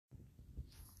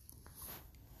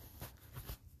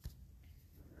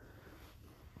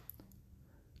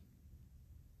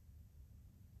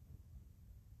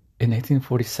In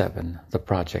 1847, the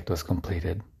project was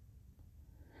completed,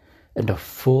 and a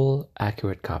full,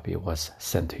 accurate copy was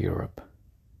sent to Europe.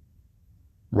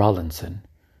 Rawlinson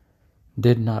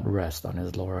did not rest on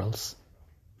his laurels.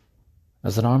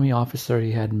 As an army officer,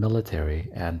 he had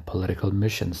military and political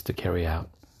missions to carry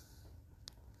out.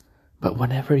 But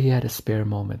whenever he had a spare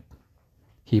moment,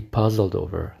 he puzzled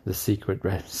over the secret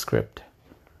script.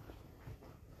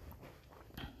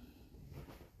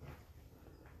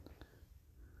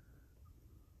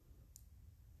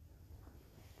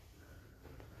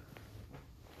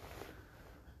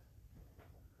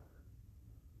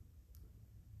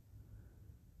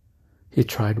 He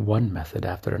tried one method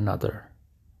after another,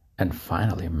 and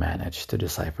finally managed to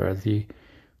decipher the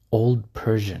Old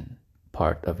Persian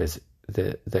part of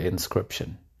the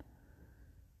inscription.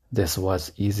 This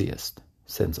was easiest,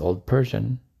 since Old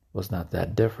Persian was not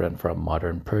that different from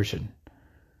modern Persian,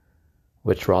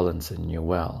 which Rawlinson knew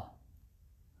well.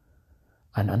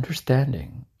 An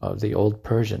understanding of the Old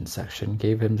Persian section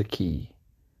gave him the key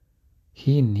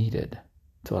he needed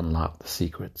to unlock the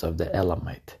secrets of the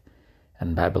Elamite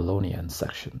and Babylonian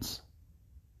sections.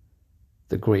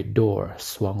 The great door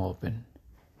swung open,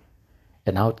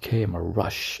 and out came a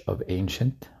rush of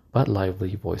ancient but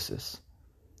lively voices.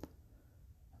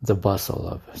 The bustle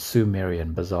of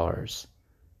Sumerian bazaars,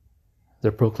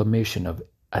 the proclamation of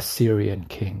Assyrian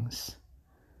kings,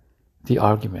 the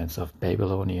arguments of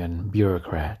Babylonian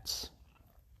bureaucrats.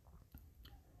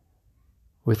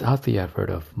 Without the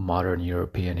effort of modern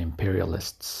European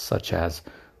imperialists such as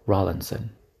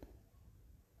Rawlinson,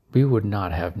 we would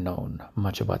not have known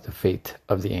much about the fate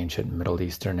of the ancient Middle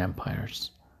Eastern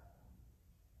empires.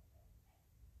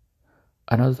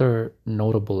 Another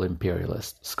notable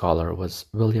imperialist scholar was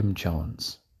William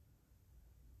Jones.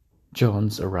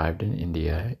 Jones arrived in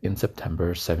India in September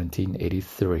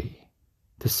 1783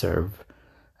 to serve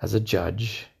as a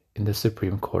judge in the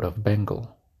Supreme Court of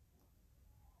Bengal.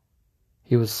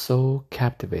 He was so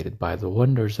captivated by the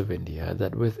wonders of India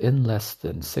that within less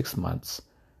than 6 months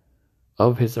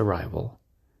of his arrival,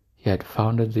 he had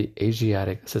founded the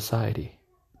Asiatic Society.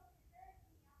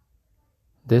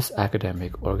 This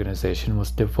academic organization was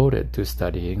devoted to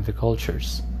studying the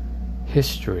cultures,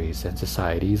 histories, and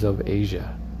societies of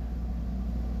Asia,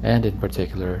 and in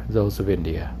particular those of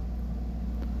India.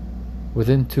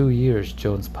 Within 2 years,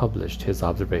 Jones published his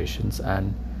observations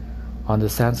on the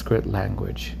Sanskrit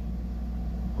language,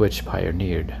 which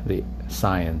pioneered the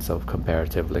science of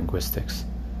comparative linguistics.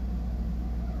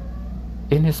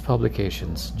 In his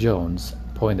publications, Jones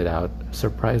pointed out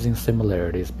surprising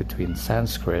similarities between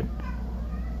Sanskrit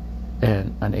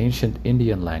and an ancient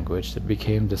Indian language that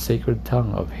became the sacred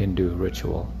tongue of Hindu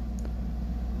ritual,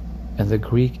 and the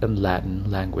Greek and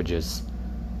Latin languages,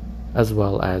 as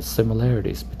well as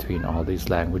similarities between all these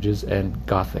languages and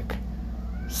Gothic,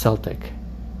 Celtic,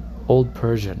 Old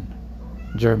Persian,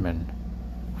 German,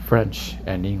 French,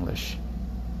 and English.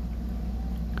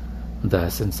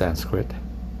 Thus, in Sanskrit,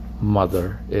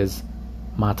 mother is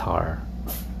matar.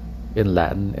 In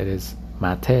Latin, it is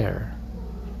mater.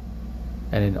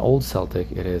 And in Old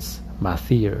Celtic, it is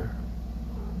mathir.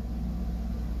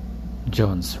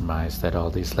 Jones surmised that all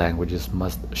these languages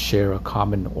must share a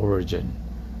common origin,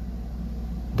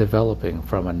 developing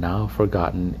from a now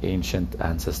forgotten ancient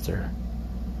ancestor.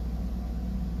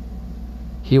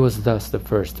 He was thus the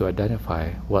first to identify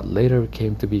what later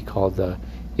came to be called the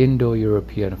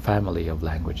Indo-European family of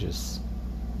languages.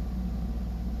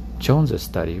 Jones's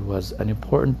study was an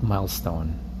important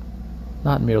milestone,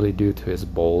 not merely due to his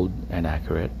bold and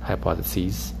accurate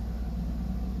hypotheses,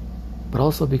 but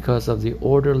also because of the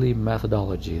orderly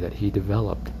methodology that he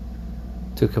developed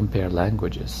to compare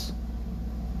languages.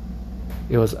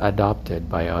 It was adopted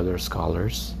by other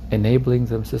scholars, enabling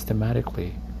them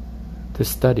systematically to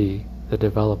study the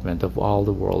development of all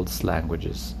the world's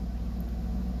languages.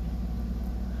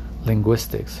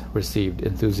 Linguistics received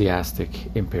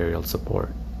enthusiastic imperial support.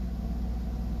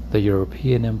 The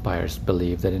European empires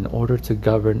believed that in order to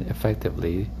govern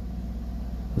effectively,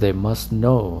 they must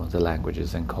know the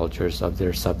languages and cultures of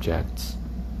their subjects.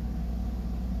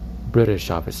 British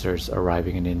officers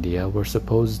arriving in India were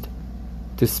supposed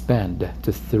to spend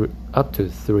up to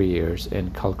 3 years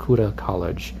in Calcutta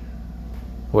College,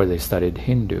 where they studied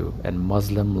Hindu and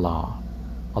Muslim law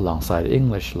alongside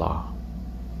English law,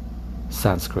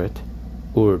 Sanskrit,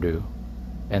 Urdu,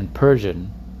 and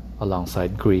Persian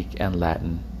alongside Greek and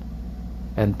Latin,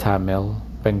 and Tamil,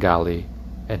 Bengali,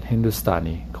 and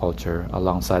Hindustani culture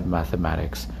alongside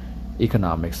mathematics,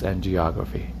 economics, and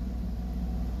geography.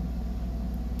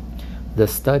 The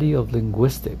study of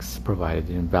linguistics provided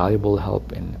invaluable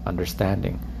help in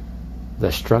understanding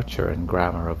the structure and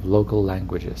grammar of local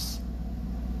languages.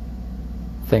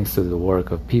 thanks to the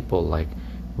work of people like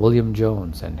William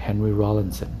Jones and Henry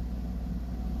Rawlinson.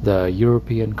 The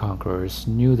European conquerors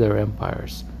knew their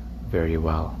empires very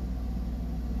well,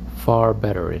 far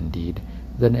better indeed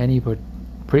than any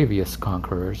previous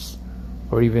conquerors,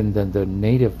 or even than the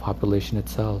native population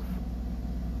itself.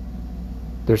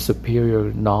 Their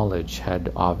superior knowledge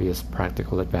had obvious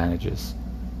practical advantages.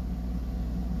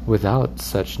 Without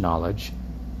such knowledge,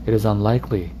 it is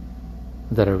unlikely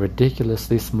that a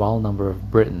ridiculously small number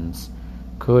of Britons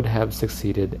could have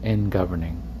succeeded in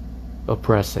governing,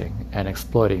 oppressing, and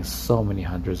exploiting so many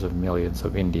hundreds of millions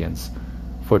of Indians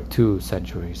for 2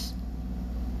 centuries.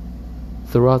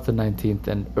 Throughout the 19th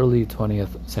and early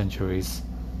 20th centuries,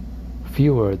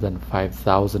 fewer than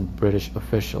 5,000 British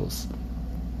officials,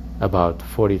 about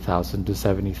 40,000 to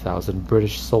 70,000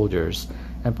 British soldiers,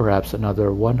 and perhaps another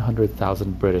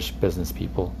 100,000 British business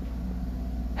people,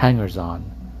 hangers-on,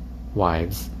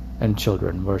 wives, and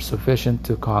children were sufficient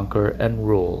to conquer and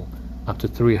rule up to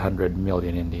 300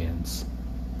 million Indians.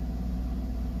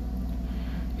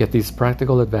 Yet these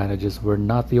practical advantages were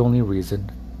not the only reason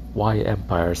why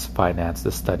empires financed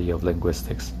the study of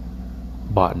linguistics,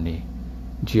 botany,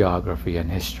 geography, and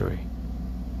history.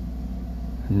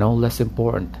 No less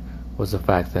important was the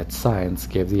fact that science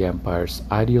gave the empires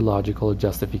ideological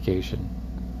justification.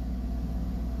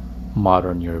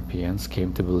 Modern Europeans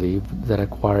came to believe that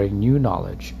acquiring new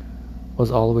knowledge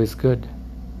was always good.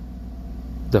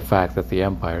 The fact that the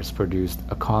empires produced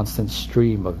a constant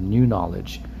stream of new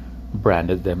knowledge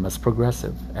branded them as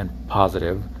progressive and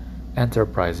positive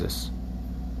enterprises.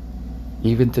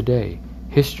 Even today,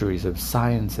 histories of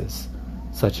sciences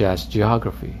such as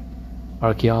geography,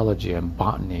 archaeology, and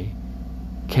botany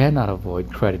cannot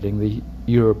avoid crediting the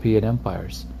European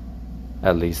empires,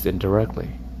 at least indirectly.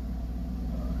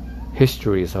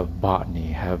 Histories of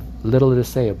botany have little to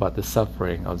say about the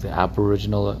suffering of the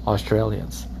Aboriginal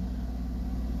Australians,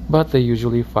 but they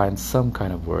usually find some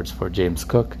kind of words for James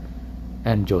Cook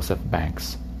and Joseph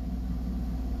Banks.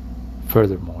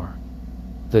 Furthermore,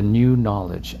 the new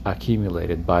knowledge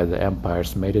accumulated by the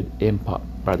empires made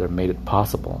it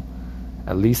possible,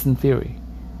 at least in theory,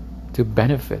 to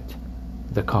benefit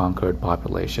the conquered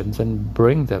populations and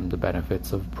bring them the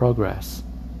benefits of progress,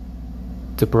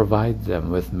 to provide them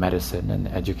with medicine and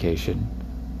education,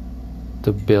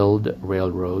 to build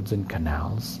railroads and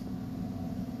canals,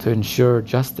 to ensure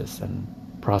justice and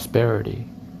prosperity.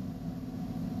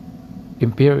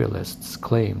 Imperialists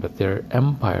claimed that their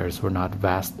empires were not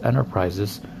vast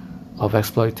enterprises of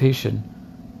exploitation,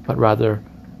 but rather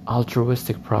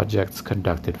altruistic projects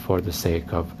conducted for the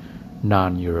sake of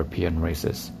non-European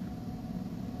races.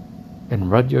 In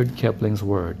Rudyard Kipling's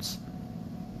words,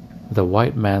 "The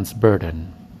white man's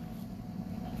burden."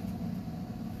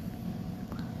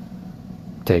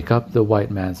 Take up the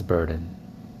white man's burden.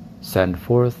 Send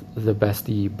forth the best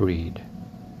ye breed.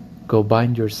 Go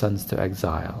bind your sons to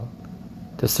exile,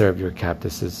 to serve your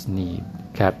captives' need.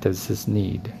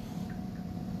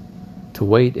 To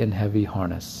wait in heavy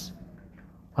harness,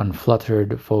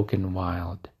 unfluttered folk in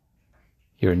wild,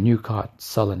 your new-caught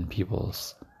sullen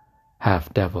peoples,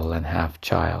 half devil and half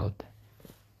child.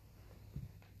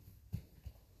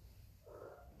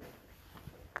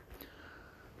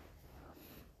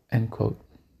 End quote.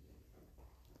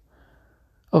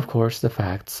 Of course, the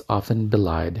facts often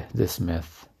belied this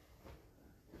myth.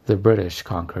 The British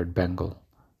conquered Bengal,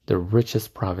 the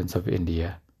richest province of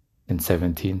India, in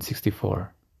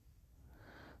 1764.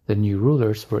 The new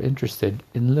rulers were interested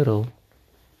in little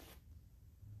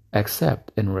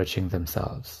except enriching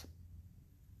themselves.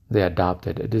 They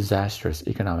adopted a disastrous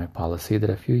economic policy that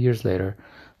a few years later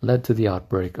led to the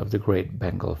outbreak of the Great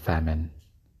Bengal Famine.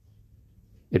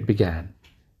 It began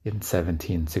in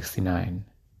 1769,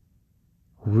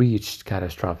 reached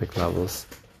catastrophic levels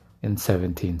in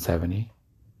 1770,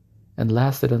 and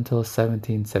lasted until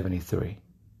 1773.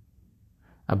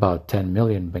 About 10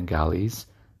 million Bengalis,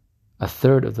 a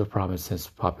third of the province's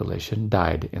population,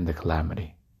 died in the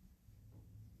calamity.